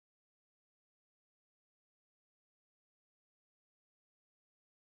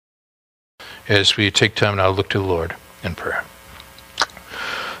as we take time now to look to the Lord in prayer.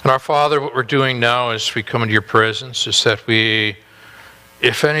 And our Father, what we're doing now as we come into your presence is that we,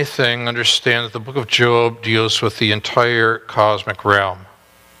 if anything, understand that the book of Job deals with the entire cosmic realm.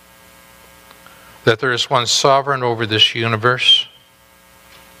 That there is one sovereign over this universe,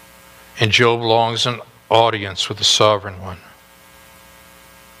 and Job longs an audience with the sovereign one.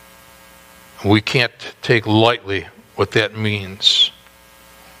 We can't take lightly what that means.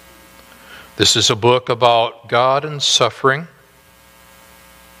 This is a book about God and suffering.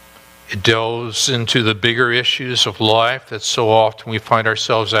 It delves into the bigger issues of life that so often we find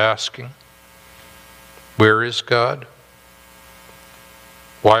ourselves asking. Where is God?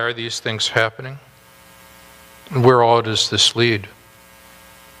 Why are these things happening? And where all does this lead?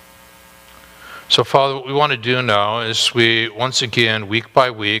 So, Father, what we want to do now is we, once again, week by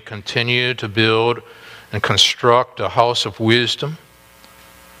week, continue to build and construct a house of wisdom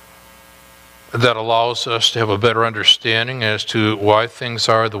that allows us to have a better understanding as to why things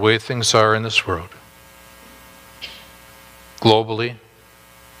are the way things are in this world. Globally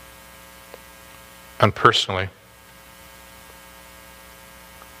and personally.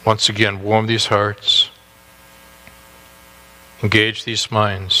 Once again, warm these hearts. Engage these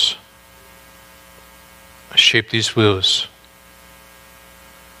minds. Shape these wills.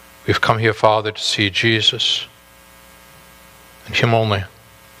 We've come here, Father, to see Jesus and Him only.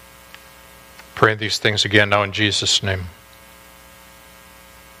 Pray these things again now in Jesus' name.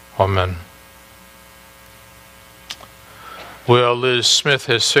 Amen. Well, Liz Smith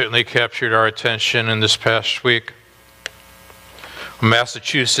has certainly captured our attention in this past week. A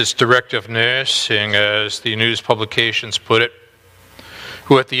Massachusetts director of nursing, as the news publications put it,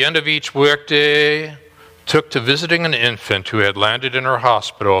 who at the end of each workday took to visiting an infant who had landed in her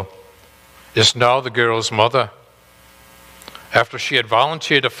hospital, is now the girl's mother, after she had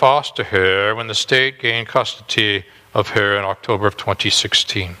volunteered to foster her when the state gained custody of her in October of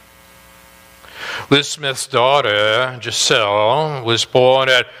 2016. Liz Smith's daughter, Giselle, was born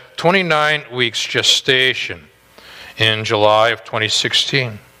at 29 weeks gestation in July of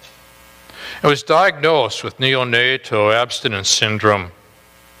 2016 and was diagnosed with neonatal abstinence syndrome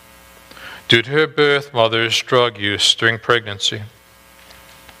due to her birth mother's drug use during pregnancy.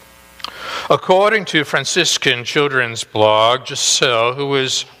 According to Franciscan Children's blog, Giselle, who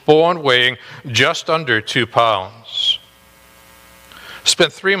was born weighing just under 2 pounds,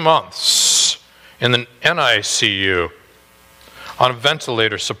 spent 3 months in the NICU on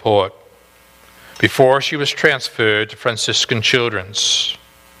ventilator support before she was transferred to Franciscan Children's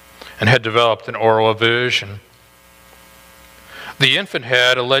and had developed an oral aversion. The infant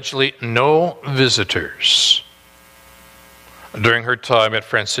had allegedly no visitors during her time at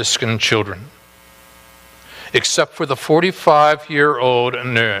Franciscan Children, except for the 45-year-old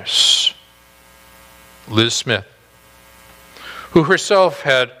nurse, Liz Smith, who herself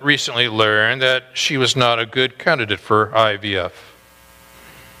had recently learned that she was not a good candidate for IVF.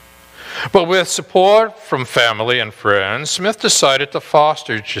 But with support from family and friends, Smith decided to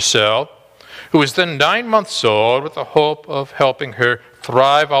foster Giselle, who was then 9 months old, with the hope of helping her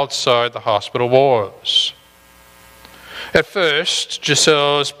thrive outside the hospital walls. At first,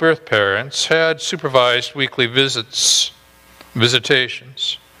 Giselle's birth parents had supervised weekly visitations.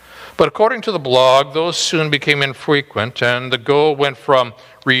 But according to the blog, those soon became infrequent, and the goal went from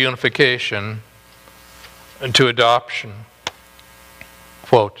reunification to adoption.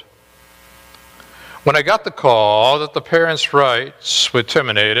 Quote, "When I got the call that the parents' rights were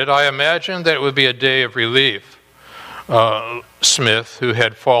terminated, I imagined that it would be a day of relief." Smith, who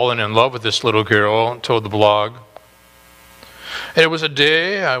had fallen in love with this little girl, told the blog. "It was a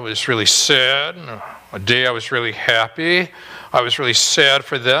day I was really sad, a day I was really happy. I was really sad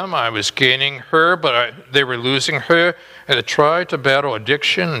for them. I was gaining her, but they were losing her. And I tried to battle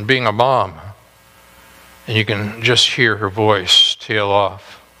addiction and being a mom." And you can just hear her voice tail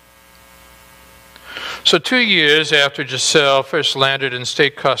off. So 2 years after Giselle first landed in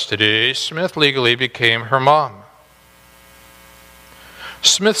state custody, Smith legally became her mom.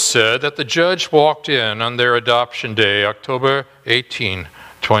 Smith said that the judge walked in on their adoption day, October 18,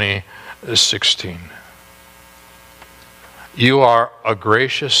 2016. "You are a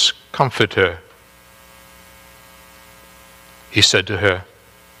gracious comforter," he said to her.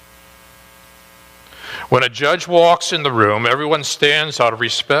 When a judge walks in the room, everyone stands out of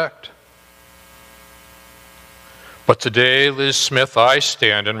respect. But today, Liz Smith, I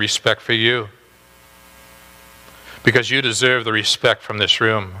stand in respect for you, because you deserve the respect from this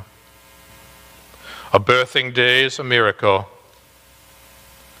room. A birthing day is a miracle,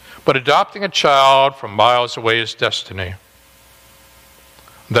 but adopting a child from miles away is destiny.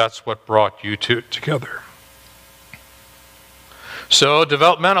 That's what brought you two together. So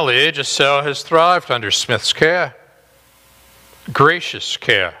developmentally, Giselle has thrived under Smith's care, gracious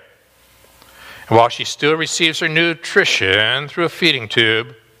care. And while she still receives her nutrition through a feeding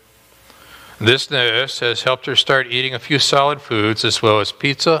tube, this nurse has helped her start eating a few solid foods as well as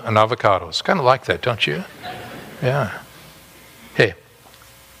pizza and avocados. Kind of like that, don't you? Yeah. Hey,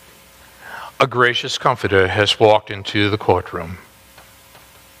 a gracious comforter has walked into the courtroom.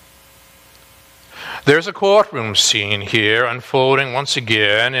 There's a courtroom scene here unfolding once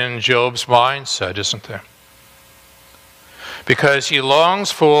again in Job's mindset, isn't there? Because he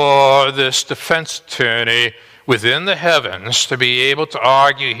longs for this defense attorney within the heavens to be able to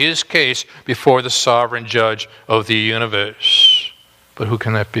argue his case before the sovereign judge of the universe. But who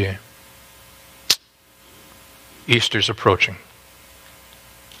can that be? Easter's approaching.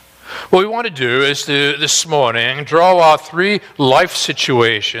 What we want to do is to, this morning, draw out three life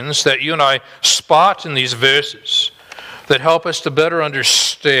situations that you and I spot in these verses that help us to better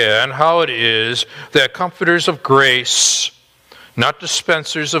understand how it is that comforters of grace, not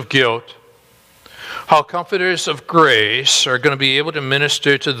dispensers of guilt, how comforters of grace are going to be able to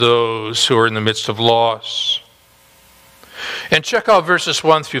minister to those who are in the midst of loss. And check out verses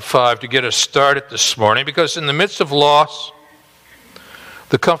 1 through 5 to get us started this morning, because in the midst of loss,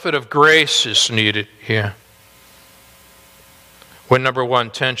 the comfort of grace is needed here. When number one,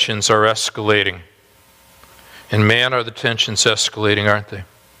 tensions are escalating. And man, are the tensions escalating, aren't they?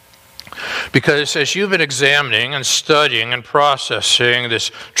 Because as you've been examining and studying and processing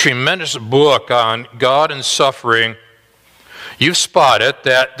this tremendous book on God and suffering, you've spotted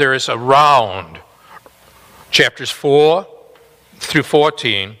that there is a round, chapters 4 through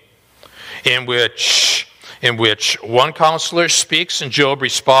 14, in which one counselor speaks and Job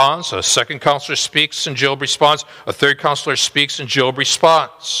responds, a second counselor speaks and Job responds, a third counselor speaks and Job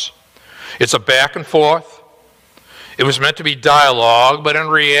responds. It's a back and forth. It was meant to be dialogue, but in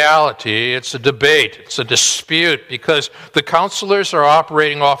reality, it's a debate, it's a dispute, because the counselors are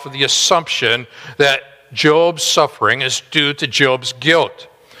operating off of the assumption that Job's suffering is due to Job's guilt.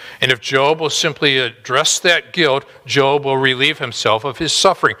 And if Job will simply address that guilt, Job will relieve himself of his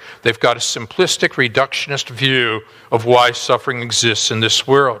suffering. They've got a simplistic, reductionist view of why suffering exists in this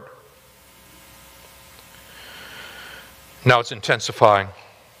world. Now it's intensifying.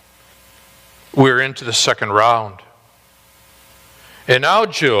 We're into the second round. And now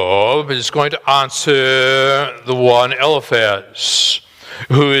Job is going to answer the one Eliphaz,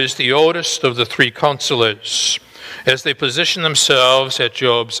 who is the oldest of the three counselors, as they position themselves at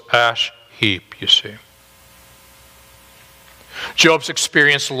Job's ash heap, you see. Job's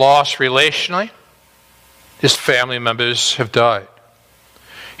experienced loss relationally. His family members have died.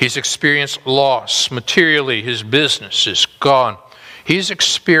 He's experienced loss materially. His business is gone. He's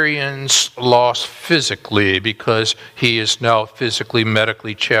experienced loss physically because he is now physically,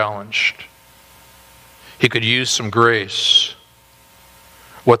 medically challenged. He could use some grace.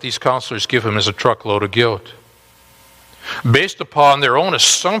 What these counselors give him is a truckload of guilt, based upon their own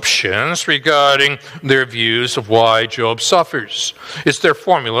assumptions regarding their views of why Job suffers. It's their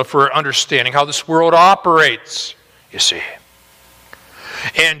formula for understanding how this world operates, you see.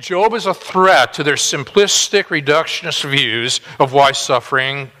 And Job is a threat to their simplistic, reductionist views of why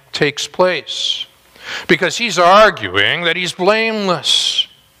suffering takes place, because he's arguing that he's blameless.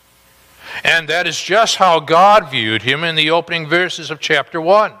 And that is just how God viewed him in the opening verses of chapter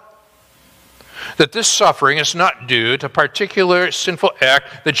 1. That this suffering is not due to a particular sinful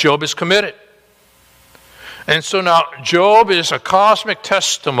act that Job has committed. And so now Job is a cosmic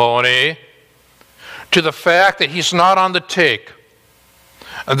testimony to the fact that he's not on the take.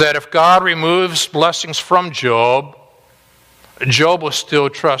 That if God removes blessings from Job, Job will still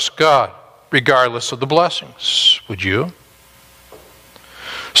trust God, regardless of the blessings. Would you?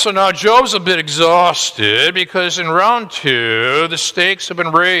 So now Job's a bit exhausted because in round 2, the stakes have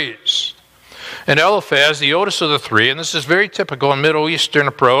been raised. And Eliphaz, the oldest of the three, and this is very typical in Middle Eastern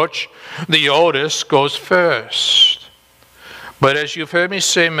approach, the oldest goes first. But as you've heard me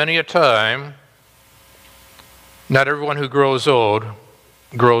say many a time, not everyone who grows old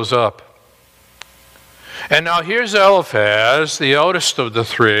grows up. And now here's Eliphaz, the eldest of the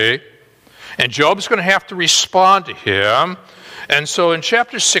three, and Job's going to have to respond to him. And so in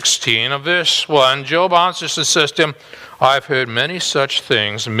chapter 16 of verse 1, Job answers and says to him, I've heard many such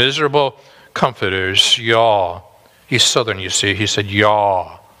things, miserable comforters, yaw. He's southern, you see. He said,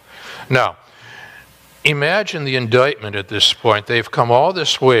 yaw. Now, imagine the indictment at this point. They've come all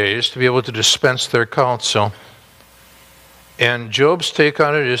this ways to be able to dispense their counsel. And Job's take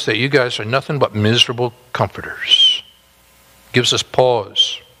on it is that you guys are nothing but miserable comforters. Gives us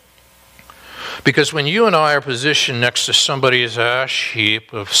pause. Because when you and I are positioned next to somebody's ash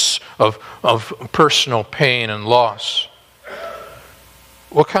heap of personal pain and loss,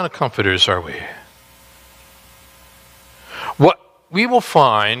 what kind of comforters are we? What we will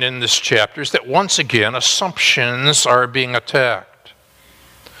find in this chapter is that once again, assumptions are being attacked.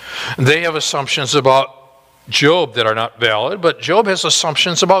 They have assumptions about Job that are not valid, but Job has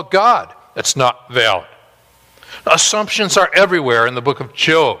assumptions about God that's not valid. Assumptions are everywhere in the book of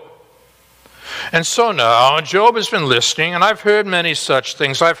Job. And so now, Job has been listening, and I've heard many such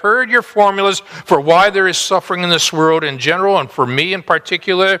things. I've heard your formulas for why there is suffering in this world in general, and for me in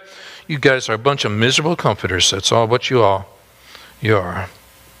particular. You guys are a bunch of miserable comforters. That's all what you are.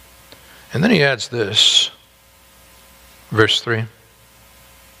 And then he adds this, verse 3.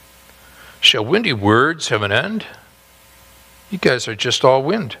 Shall windy words have an end? You guys are just all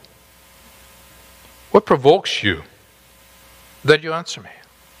wind. What provokes you that you answer me?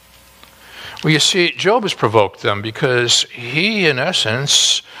 Well, you see, Job has provoked them because he, in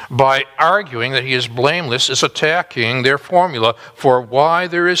essence, by arguing that he is blameless, is attacking their formula for why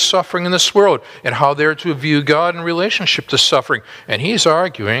there is suffering in this world and how they're to view God in relationship to suffering. And he's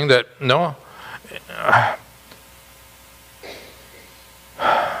arguing that, no, I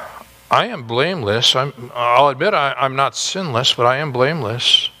am blameless. I'll admit I'm not sinless, but I am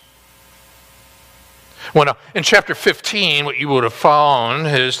blameless. Well, in chapter 15, what you would have found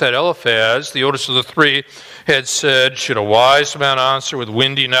is that Eliphaz, the oldest of the three, had said, should a wise man answer with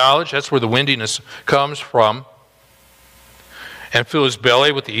windy knowledge? That's where the windiness comes from. And fill his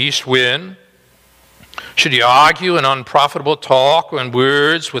belly with the east wind. Should he argue in unprofitable talk and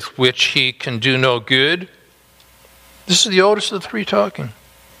words with which he can do no good? This is the oldest of the three talking.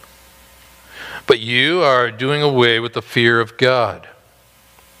 But you are doing away with the fear of God.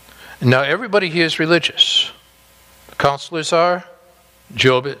 Now, everybody here is religious. The counselors are.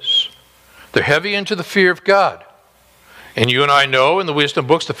 Job is. They're heavy into the fear of God. And you and I know in the wisdom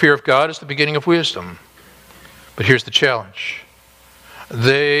books, the fear of God is the beginning of wisdom. But here's the challenge.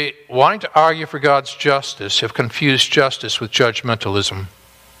 They, wanting to argue for God's justice, have confused justice with judgmentalism.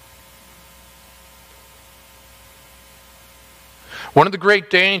 One of the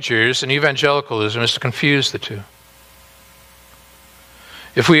great dangers in evangelicalism is to confuse the two.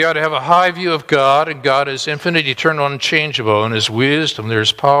 If we are to have a high view of God, and God is infinite, eternal, unchangeable, and His wisdom,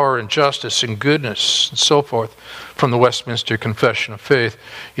 there's power and justice and goodness and so forth from the Westminster Confession of Faith.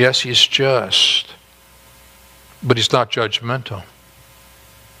 Yes, He's just, but He's not judgmental.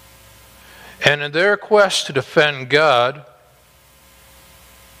 And in their quest to defend God,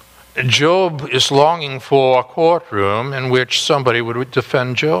 Job is longing for a courtroom in which somebody would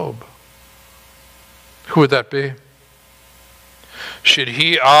defend Job. Who would that be? Should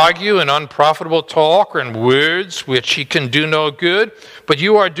he argue in unprofitable talk or in words which he can do no good? But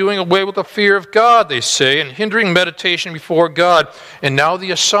you are doing away with the fear of God, they say, and hindering meditation before God. And now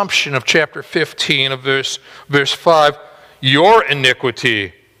the assumption of chapter 15 of verse 5, your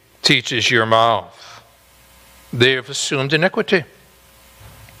iniquity teaches your mouth. They have assumed iniquity.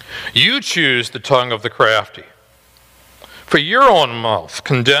 You choose the tongue of the crafty. For your own mouth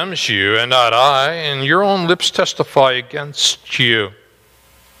condemns you, and not I, and your own lips testify against you.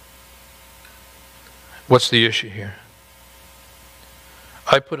 What's the issue here?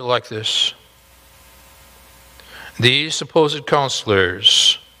 I put it like this. These supposed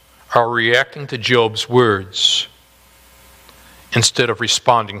counselors are reacting to Job's words instead of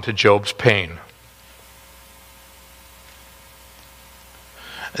responding to Job's pain.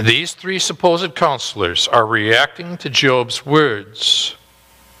 These three supposed counselors are reacting to Job's words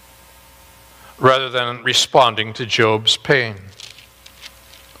rather than responding to Job's pain.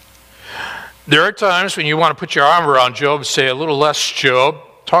 There are times when you want to put your arm around Job and say, a little less, Job.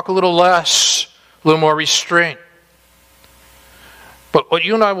 Talk a little less, a little more restraint. But what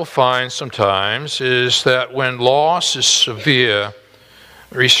you and I will find sometimes is that when loss is severe,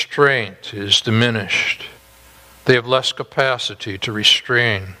 restraint is diminished. They have less capacity to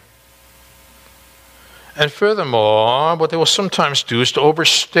restrain. And furthermore, what they will sometimes do is to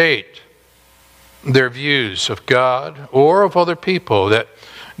overstate their views of God or of other people, that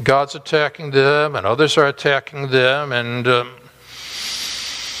God's attacking them and others are attacking them, and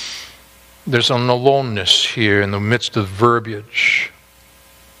there's an aloneness here in the midst of verbiage.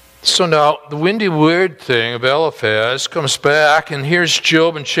 So now, the windy word thing of Eliphaz comes back, and here's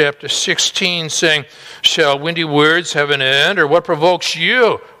Job in chapter 16 saying, shall windy words have an end, or what provokes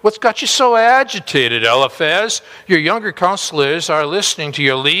you? What's got you so agitated, Eliphaz? Your younger counselors are listening to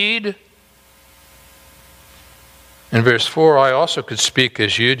your lead. In verse 4, I also could speak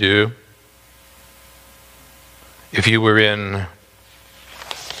as you do. If you were in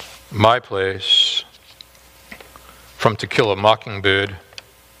my place, from To Kill a Mockingbird,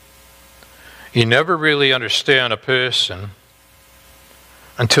 you never really understand a person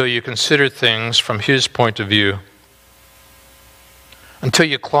until you consider things from his point of view, until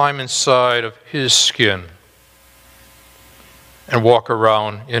you climb inside of his skin and walk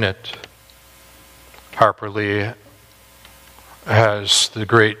around in it. Harper Lee has the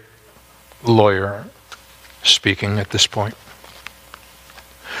great lawyer speaking at this point.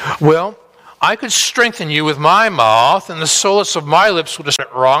 Well, I could strengthen you with my mouth, and the solace of my lips would have said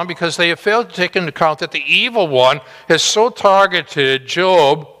it wrong, because they have failed to take into account that the evil one has so targeted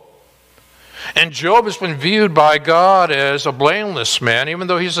Job, and Job has been viewed by God as a blameless man, even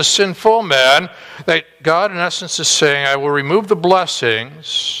though he's a sinful man, that God in essence is saying, I will remove the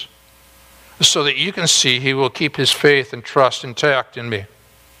blessings so that you can see he will keep his faith and trust intact in me.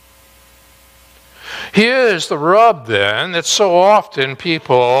 Here's the rub then, that so often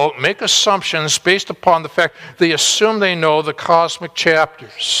people make assumptions based upon the fact they assume they know the cosmic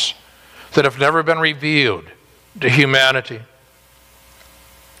chapters that have never been revealed to humanity.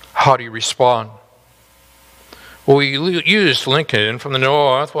 How do you respond? Well, we used Lincoln from the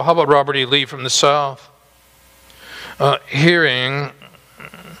north. Well, how about Robert E. Lee from the south? Hearing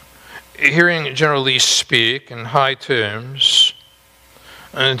General Lee speak in high terms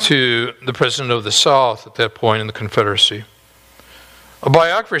to the president of the South at that point in the Confederacy. A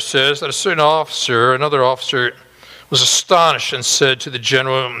biographer says that a certain officer, another officer, was astonished and said to the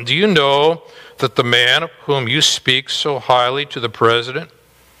general, do you know that the man of whom you speak so highly to the president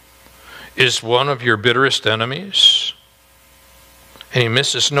is one of your bitterest enemies? And he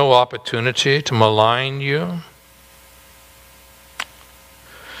misses no opportunity to malign you?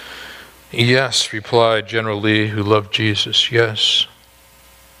 Yes, replied General Lee, who loved Jesus, yes.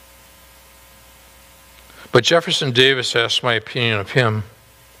 But Jefferson Davis asked my opinion of him.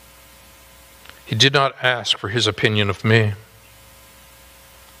 He did not ask for his opinion of me.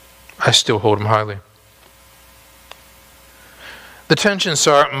 I still hold him highly. The tensions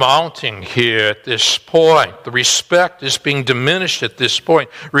are mounting here at this point. The respect is being diminished at this point.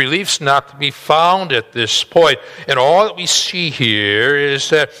 Relief's not to be found at this point. And all that we see here is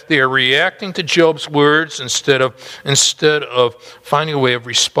that they are reacting to Job's words instead of finding a way of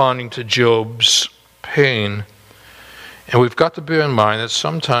responding to Job's pain. And we've got to bear in mind that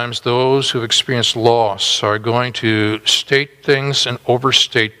sometimes those who have experienced loss are going to state things and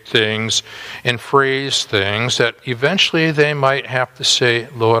overstate things and phrase things that eventually they might have to say,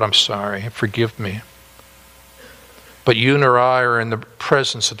 Lord, I'm sorry, forgive me. But you nor I are in the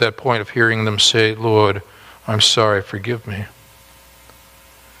presence at that point of hearing them say, Lord, I'm sorry, forgive me.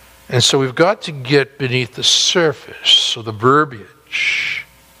 And so we've got to get beneath the surface of the verbiage.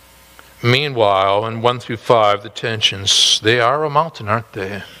 Meanwhile, in 1 through 5, the tensions, they are a mountain, aren't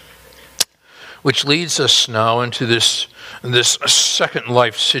they? Which leads us now into this second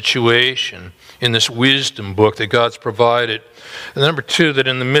life situation in this wisdom book that God's provided. And number 2, that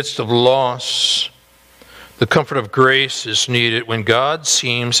in the midst of loss, the comfort of grace is needed when God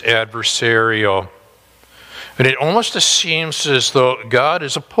seems adversarial. And it almost seems as though God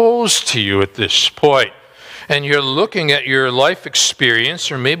is opposed to you at this point. And you're looking at your life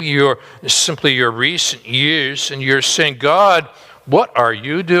experience, or maybe simply your recent years, and you're saying, God, what are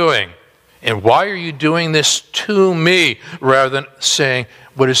you doing? And why are you doing this to me? Rather than saying,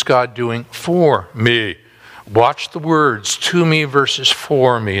 what is God doing for me? Watch the words, to me versus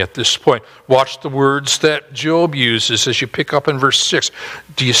for me at this point. Watch the words that Job uses as you pick up in verse 6.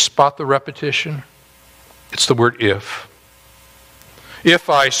 Do you spot the repetition? It's the word if.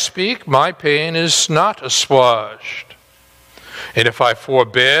 If I speak, my pain is not assuaged. And if I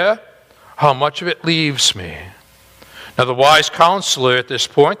forbear, how much of it leaves me? Now, the wise counselor at this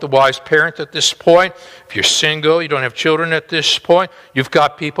point, the wise parent at this point, if you're single, you don't have children at this point, you've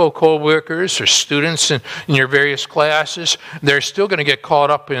got people, co-workers or students in your various classes, they're still going to get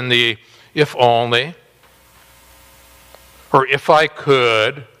caught up in the if only, or if I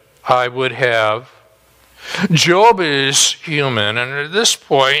could, I would have. Job is human, and at this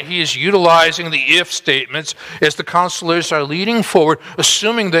point, he is utilizing the if statements as the counselors are leading forward,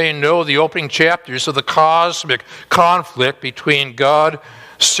 assuming they know the opening chapters of the cosmic conflict between God,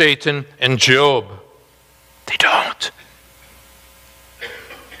 Satan, and Job. They don't.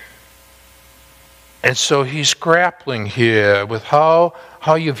 And so he's grappling here with how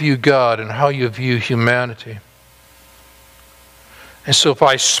you view God and how you view humanity. And so if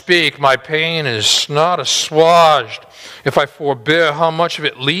I speak, my pain is not assuaged. If I forbear, how much of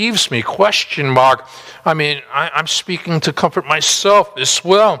it leaves me? Question mark. I mean, I'm speaking to comfort myself as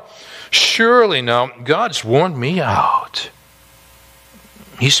well. Surely now, God's warned me out.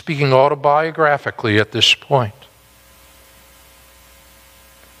 He's speaking autobiographically at this point.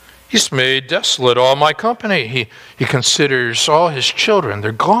 He's made desolate all my company. He considers all his children,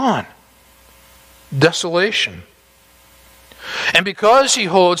 they're gone. Desolation. And because he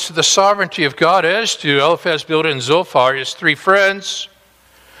holds to the sovereignty of God, as do Eliphaz, Bildad, and Zophar, his three friends,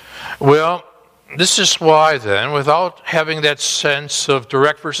 well, this is why then, without having that sense of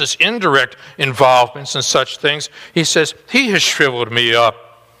direct versus indirect involvements in such things, he says, he has shriveled me up.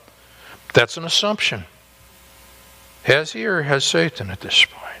 That's an assumption. Has he or has Satan at this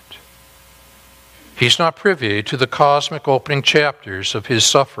point? He's not privy to the cosmic opening chapters of his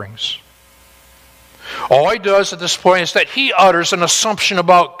sufferings. All he does at this point is that he utters an assumption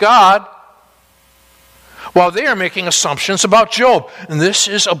about God while they are making assumptions about Job. And this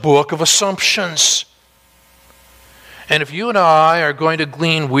is a book of assumptions. And if you and I are going to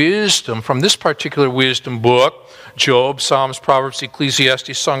glean wisdom from this particular wisdom book, Job, Psalms, Proverbs,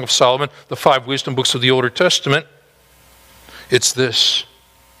 Ecclesiastes, Song of Solomon, the 5 wisdom books of the Old Testament, it's this.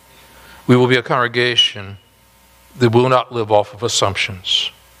 We will be a congregation that will not live off of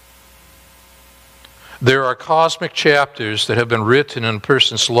assumptions. There are cosmic chapters that have been written in a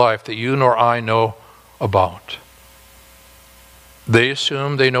person's life that you nor I know about. They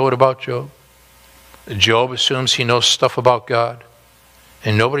assume they know it about Job. Job assumes he knows stuff about God.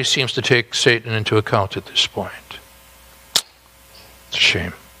 And nobody seems to take Satan into account at this point. It's a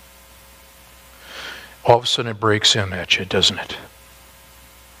shame. All of a sudden it breaks in at you, doesn't it?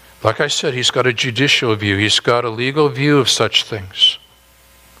 Like I said, he's got a judicial view. He's got a legal view of such things.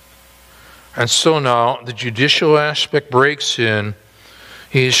 And so now the judicial aspect breaks in.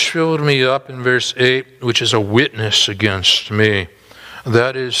 He's shriveled me up in verse 8, which is a witness against me.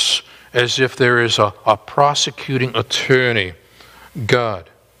 That is as if there is a prosecuting attorney, God.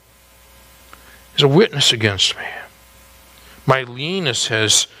 He's a witness against me. My leanness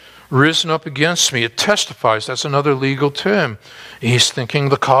has risen up against me. It testifies. That's another legal term. He's thinking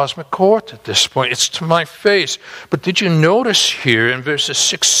the cosmic court at this point. It's to my face. But did you notice here in verses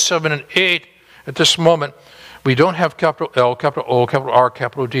 6, 7, and 8, at this moment, we don't have capital L, capital O, capital R,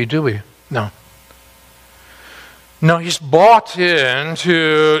 capital D, do we? No. No, he's bought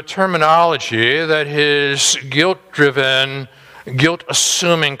into terminology that his guilt-driven,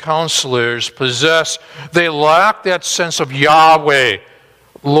 guilt-assuming counselors possess. They lack that sense of Yahweh,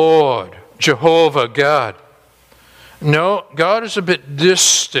 Lord, Jehovah, God. No, God is a bit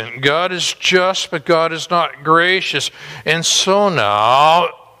distant. God is just, but God is not gracious. And so now,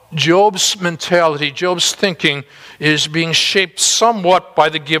 Job's mentality, Job's thinking is being shaped somewhat by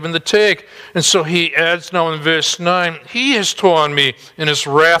the give and the take. And so he adds now in verse 9, he has torn me in his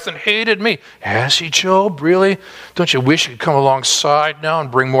wrath and hated me. Has he, Job? Really? Don't you wish he could come alongside now and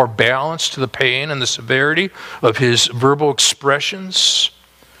bring more balance to the pain and the severity of his verbal expressions?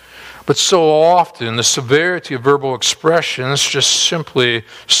 But so often, the severity of verbal expressions is just simply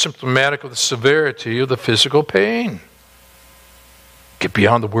symptomatic of the severity of the physical pain. Get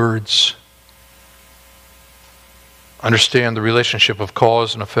beyond the words. Understand the relationship of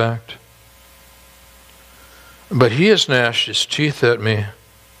cause and effect. But he has gnashed his teeth at me.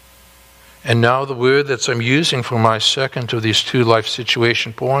 And now the word that I'm using for my second of these 2 life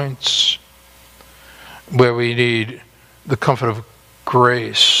situation points, where we need the comfort of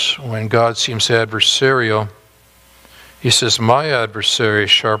grace when God seems adversarial, he says, my adversary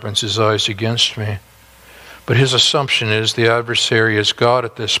sharpens his eyes against me. But his assumption is the adversary is God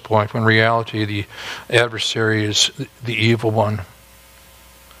at this point, when in reality the adversary is the evil one.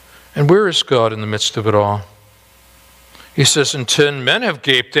 And where is God in the midst of it all? He says, and 10 men have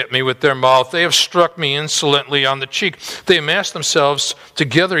gaped at me with their mouth. They have struck me insolently on the cheek. They amassed themselves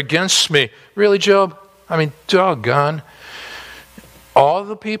together against me. Really, Job? I mean, doggone. All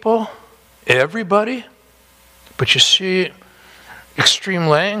the people? Everybody? But you see, extreme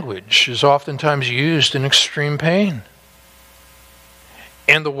language is oftentimes used in extreme pain.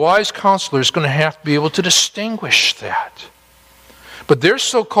 And the wise counselor is going to have to be able to distinguish that. But they're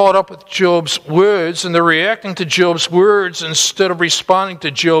so caught up with Job's words, and they're reacting to Job's words instead of responding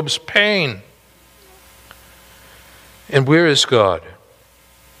to Job's pain. And where is God?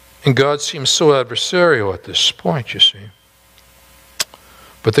 And God seems so adversarial at this point, you see.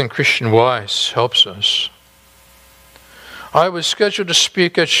 But then Christian Wise helps us. I was scheduled to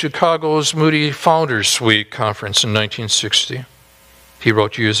speak at Chicago's Moody Founders Week conference in 1960. He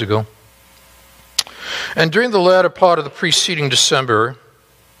wrote years ago. And during the latter part of the preceding December,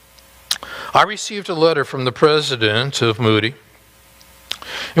 I received a letter from the president of Moody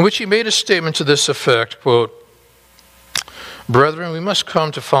in which he made a statement to this effect, quote, Brethren, we must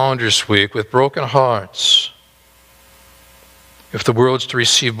come to Founders Week with broken hearts if the world's to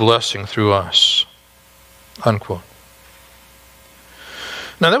receive blessing through us. Unquote.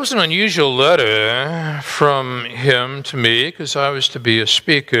 Now, that was an unusual letter from him to me because I was to be a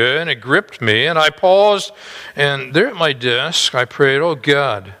speaker, and it gripped me, and I paused, and there at my desk I prayed, "Oh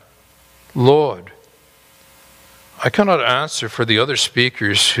God, Lord, I cannot answer for the other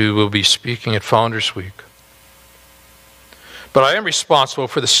speakers who will be speaking at Founders Week, but I am responsible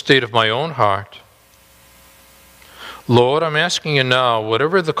for the state of my own heart. Lord, I'm asking you now,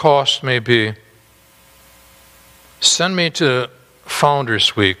 whatever the cost may be, send me to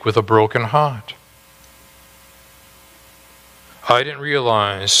Founders Week with a broken heart." I didn't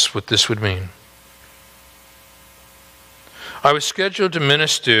realize what this would mean. I was scheduled to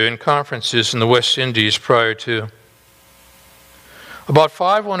minister in conferences in the West Indies prior to. About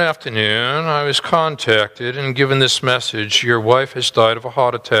 5 one afternoon, I was contacted and given this message: "Your wife has died of a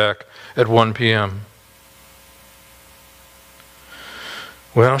heart attack at 1 p.m.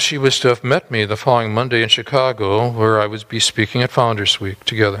 Well, she was to have met me the following Monday in Chicago, where I would be speaking at Founders Week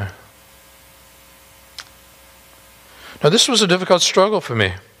together. Now, this was a difficult struggle for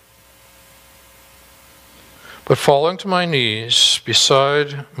me. But falling to my knees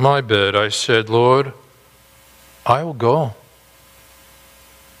beside my bed, I said, "Lord, I will go.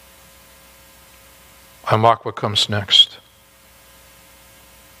 I mark what comes next.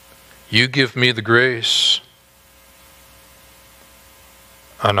 You give me the grace,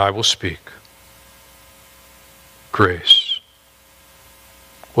 and I will speak." Grace.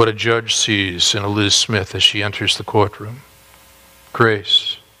 What a judge sees in a Liz Smith as she enters the courtroom.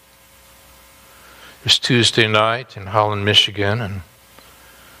 Grace. It was Tuesday night in Holland, Michigan, and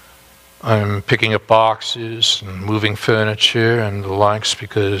I'm picking up boxes and moving furniture and the likes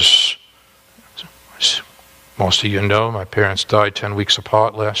because, as most of you know, my parents died 10 weeks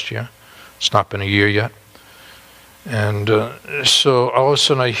apart last year. It's not been a year yet. And so all of a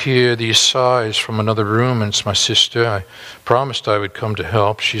sudden I hear these sighs from another room, and it's my sister. I promised I would come to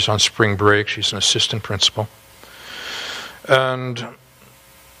help. She's on spring break. She's an assistant principal. And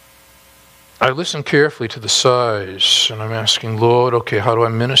I listen carefully to the sighs, and I'm asking, "Lord, okay, how do I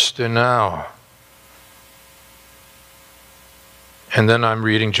minister now?" And then I'm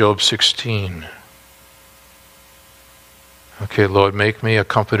reading Job 16. Okay, Lord, make me a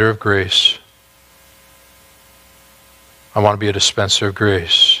comforter of grace. I want to be a dispenser of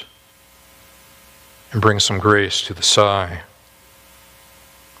grace and bring some grace to the sigh.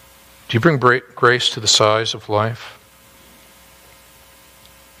 Do you bring grace to the sighs of life?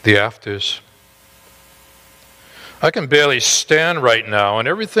 The afters. I can barely stand right now, and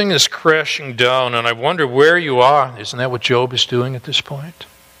everything is crashing down, and I wonder where you are. Isn't that what Job is doing at this point?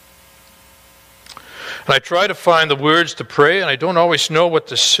 And I try to find the words to pray, and I don't always know what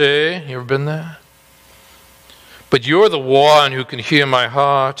to say. You ever been there? But you're the one who can hear my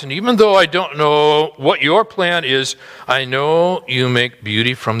heart, and even though I don't know what your plan is, I know you make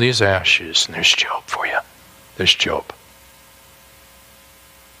beauty from these ashes. And there's Job for you. There's Job.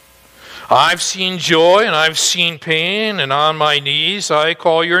 I've seen joy and I've seen pain, and on my knees I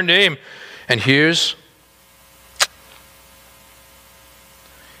call your name. And here's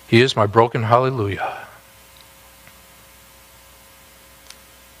my broken hallelujah.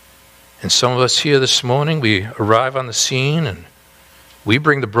 And some of us here this morning, we arrive on the scene and we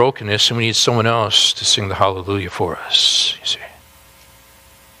bring the brokenness, and we need someone else to sing the hallelujah for us, you see.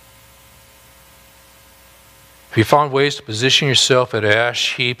 Have you found ways to position yourself at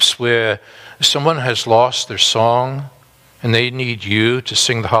ash heaps where someone has lost their song and they need you to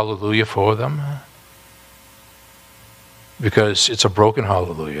sing the hallelujah for them? Because it's a broken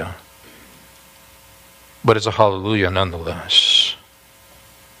hallelujah, but it's a hallelujah nonetheless.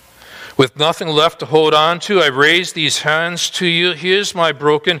 With nothing left to hold on to, I raise these hands to you. Here's my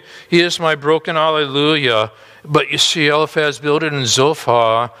broken hallelujah. But you see, Eliphaz, Bildad, and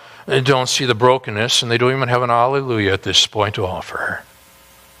Zophar don't see the brokenness, and they don't even have an hallelujah at this point to offer.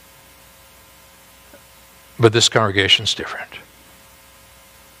 But this congregation's different.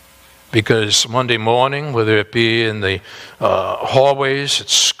 Because Monday morning, whether it be in the hallways at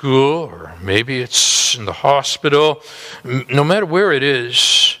school, or maybe it's in the hospital, no matter where it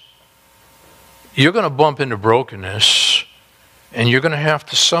is, you're going to bump into brokenness, and you're going to have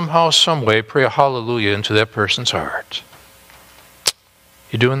to somehow, some way, pray a hallelujah into that person's heart.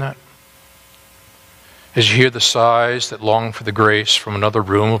 You doing that? As you hear the sighs that long for the grace from another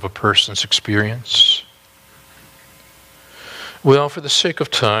room of a person's experience? Well, for the sake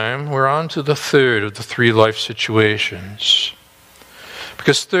of time, we're on to the third of the 3 life situations.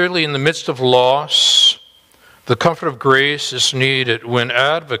 Because thirdly, in the midst of loss, The comfort of grace is needed when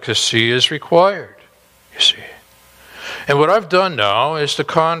advocacy is required, you see. And what I've done now is to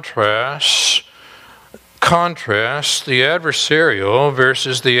contrast the adversarial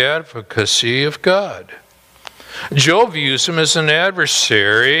versus the advocacy of God. Job views him as an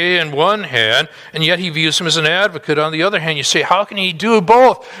adversary on one hand, and yet he views him as an advocate on the other hand. You say, how can he do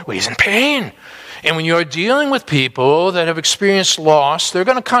both? Well, he's in pain. And when you're dealing with people that have experienced loss, they're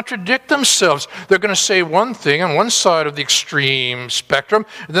going to contradict themselves. They're going to say one thing on one side of the extreme spectrum,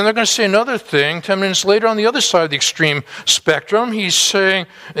 and then they're going to say another thing 10 minutes later on the other side of the extreme spectrum. He's saying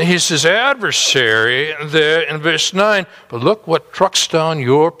he's his adversary there in verse 9, but look what trucks down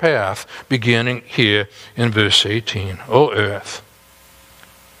your path, beginning here in verse 18. O earth,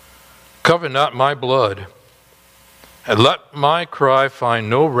 cover not my blood, and let my cry find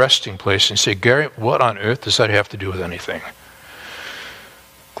no resting place. And you say, Gary, what on earth does that have to do with anything?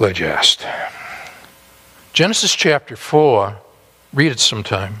 Glad you asked. Genesis chapter 4, read it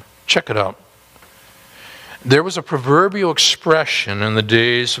sometime. Check it out. There was a proverbial expression in the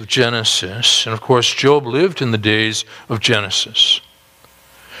days of Genesis, and of course Job lived in the days of Genesis.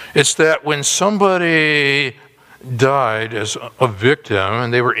 It's that when somebody died as a victim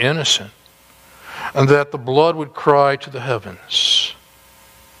and they were innocent, and that the blood would cry to the heavens.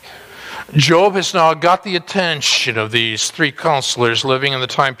 Job has now got the attention of these three counselors living in the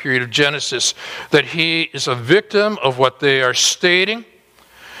time period of Genesis, that he is a victim of what they are stating,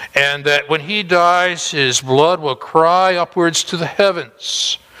 and that when he dies, his blood will cry upwards to the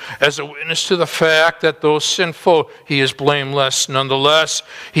heavens, as a witness to the fact that though sinful, he is blameless. Nonetheless,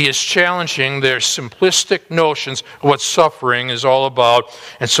 he is challenging their simplistic notions of what suffering is all about.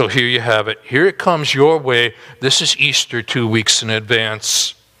 And so here you have it. Here it comes your way. This is Easter 2 weeks in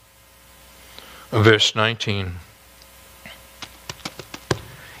advance. Verse 19.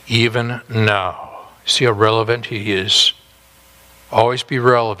 Even now. See how relevant he is. Always be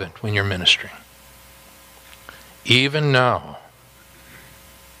relevant when you're ministering. Even now.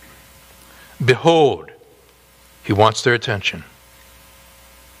 Behold, he wants their attention.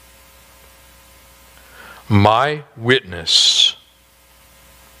 My witness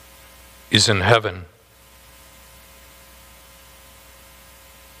is in heaven,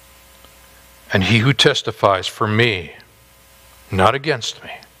 and he who testifies for me, not against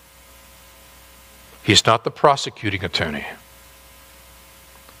me. He's not the prosecuting attorney.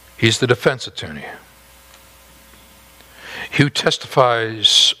 He's the defense attorney. He who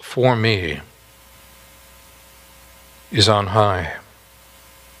testifies for me is on high,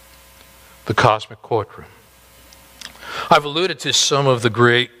 the cosmic courtroom. I've alluded to some of the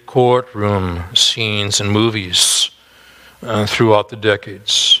great courtroom scenes in movies throughout the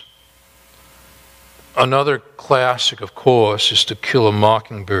decades. Another classic, of course, is To Kill a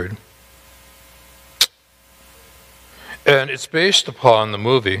Mockingbird. And it's based upon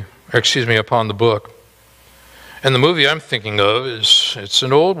upon the book. And the movie I'm thinking of it's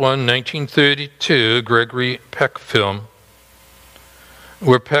an old one, 1932 Gregory Peck film,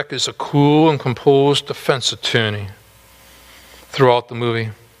 where Peck is a cool and composed defense attorney throughout the movie.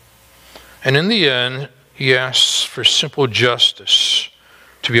 And in the end, he asks for simple justice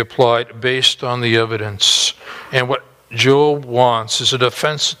to be applied based on the evidence. And what Job wants is a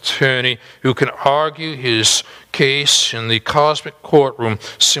defense attorney who can argue his case in the cosmic courtroom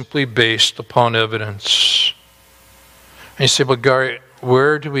simply based upon evidence. And you say, but Gary,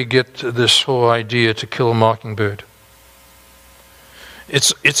 where do we get this whole idea to kill a mockingbird?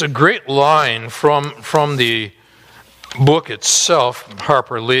 It's a great line from the book itself,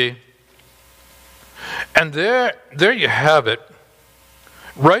 Harper Lee. And there you have it.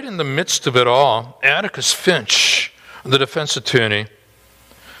 Right in the midst of it all, Atticus Finch, the defense attorney.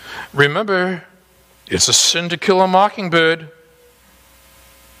 Remember, it's a sin to kill a mockingbird.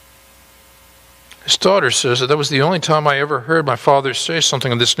 His daughter says that was the only time I ever heard my father say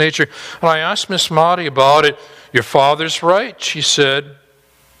something of this nature. And I asked Miss Motti about it. Your father's right, she said.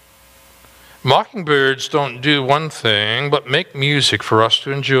 Mockingbirds don't do one thing, but make music for us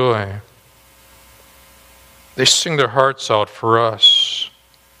to enjoy. They sing their hearts out for us.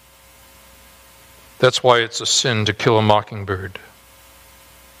 That's why it's a sin to kill a mockingbird.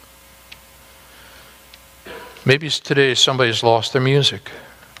 Maybe today somebody's lost their music.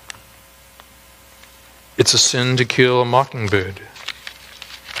 It's a sin to kill a mockingbird.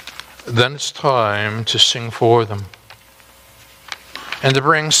 Then it's time to sing for them and to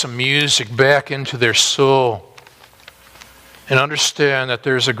bring some music back into their soul and understand that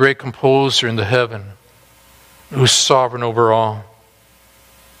there's a great composer in the heaven who's sovereign over all.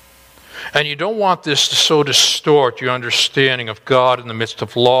 And you don't want this to so distort your understanding of God in the midst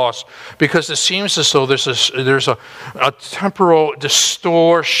of loss, because it seems as though there's a temporal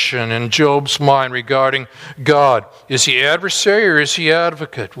distortion in Job's mind regarding God. Is he adversary or is he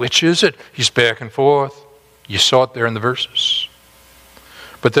advocate? Which is it? He's back and forth. You saw it there in the verses.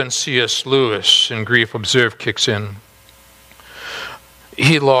 But then C.S. Lewis, in Grief Observed, kicks in.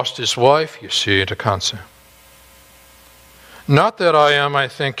 He lost his wife, you see, to cancer. Not that I am, I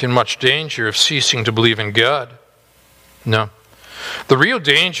think, in much danger of ceasing to believe in God. No. The real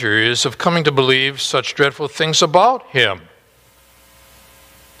danger is of coming to believe such dreadful things about him.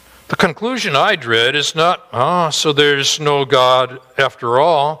 The conclusion I dread is not, so there's no God after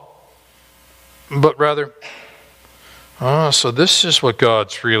all, but rather, so this is what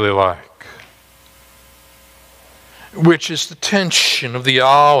God's really like. Which is the tension of the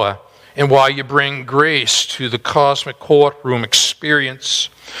hour, and why you bring grace to the cosmic courtroom experience.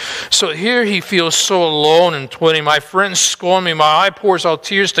 So here he feels so alone in 20. My friends scorn me. My eye pours out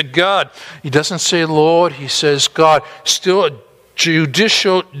tears to God. He doesn't say Lord. He says God. Still a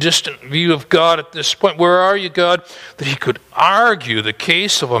judicial, distant view of God at this point. Where are you, God? That he could argue the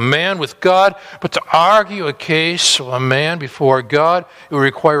case of a man with God, but to argue a case of a man before God, it would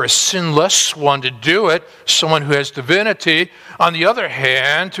require a sinless one to do it, someone who has divinity. On the other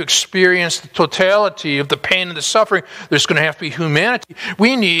hand, to experience the totality of the pain and the suffering, there's going to have to be humanity.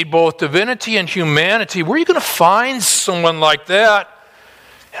 We need both divinity and humanity. Where are you going to find someone like that?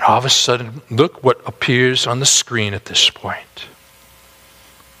 And all of a sudden, look what appears on the screen at this point.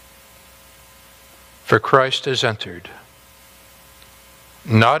 For Christ has entered,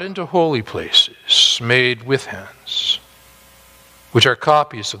 not into holy places made with hands, which are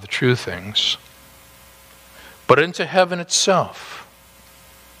copies of the true things, but into heaven itself,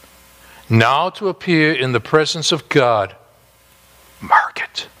 now to appear in the presence of God, mark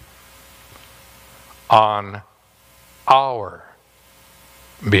it, on our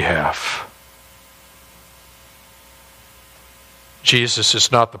behalf. Jesus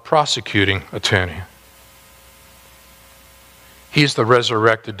is not the prosecuting attorney. He's the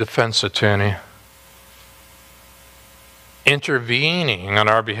resurrected defense attorney, intervening on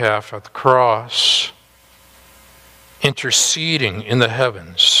our behalf at the cross, interceding in the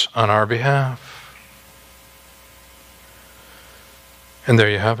heavens on our behalf. And there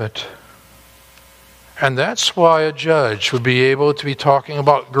you have it. And that's why a judge would be able to be talking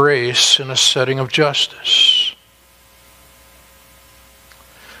about grace in a setting of justice.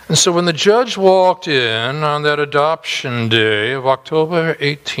 And so when the judge walked in on that adoption day of October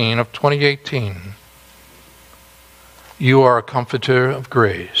 18 of 2018, you are a comforter of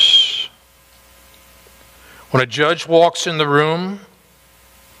grace. When a judge walks in the room,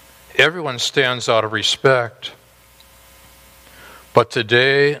 everyone stands out of respect. But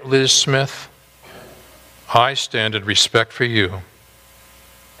today, Liz Smith, I stand in respect for you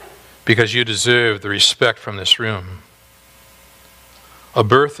because you deserve the respect from this room. A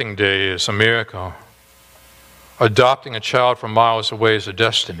birthing day is a miracle. Adopting a child from miles away is a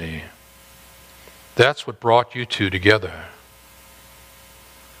destiny. That's what brought you two together.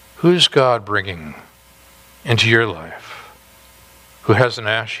 Who's God bringing into your life who has an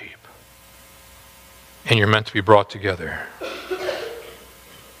ash heap and you're meant to be brought together?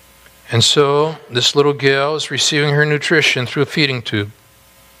 And so this little gal is receiving her nutrition through a feeding tube.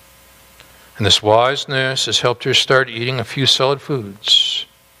 And this wise nurse has helped her start eating a few solid foods,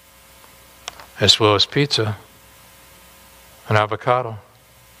 as well as pizza and avocado.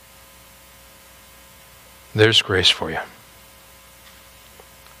 There's grace for you.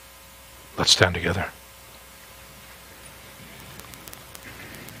 Let's stand together.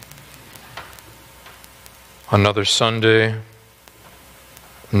 Another Sunday,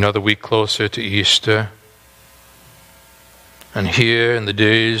 another week closer to Easter. And here in the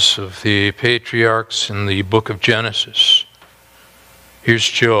days of the patriarchs in the book of Genesis, here's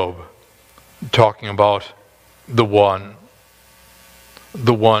Job talking about the one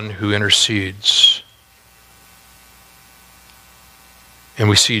who intercedes. And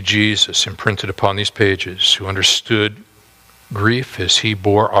we see Jesus imprinted upon these pages, who understood grief as he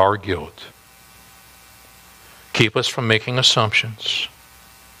bore our guilt. Keep us from making assumptions.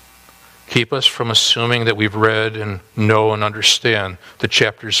 Keep us from assuming that we've read and know and understand the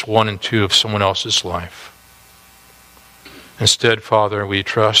chapters 1 and 2 of someone else's life. Instead, Father, we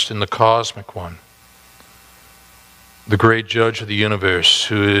trust in the cosmic one, the great judge of the universe,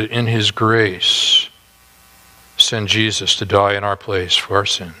 who in his grace sent Jesus to die in our place for our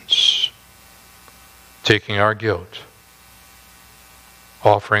sins, taking our guilt,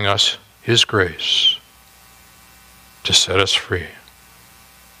 offering us his grace to set us free.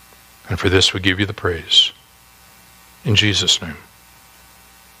 And for this we give you the praise. In Jesus' name,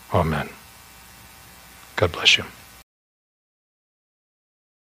 amen. God bless you.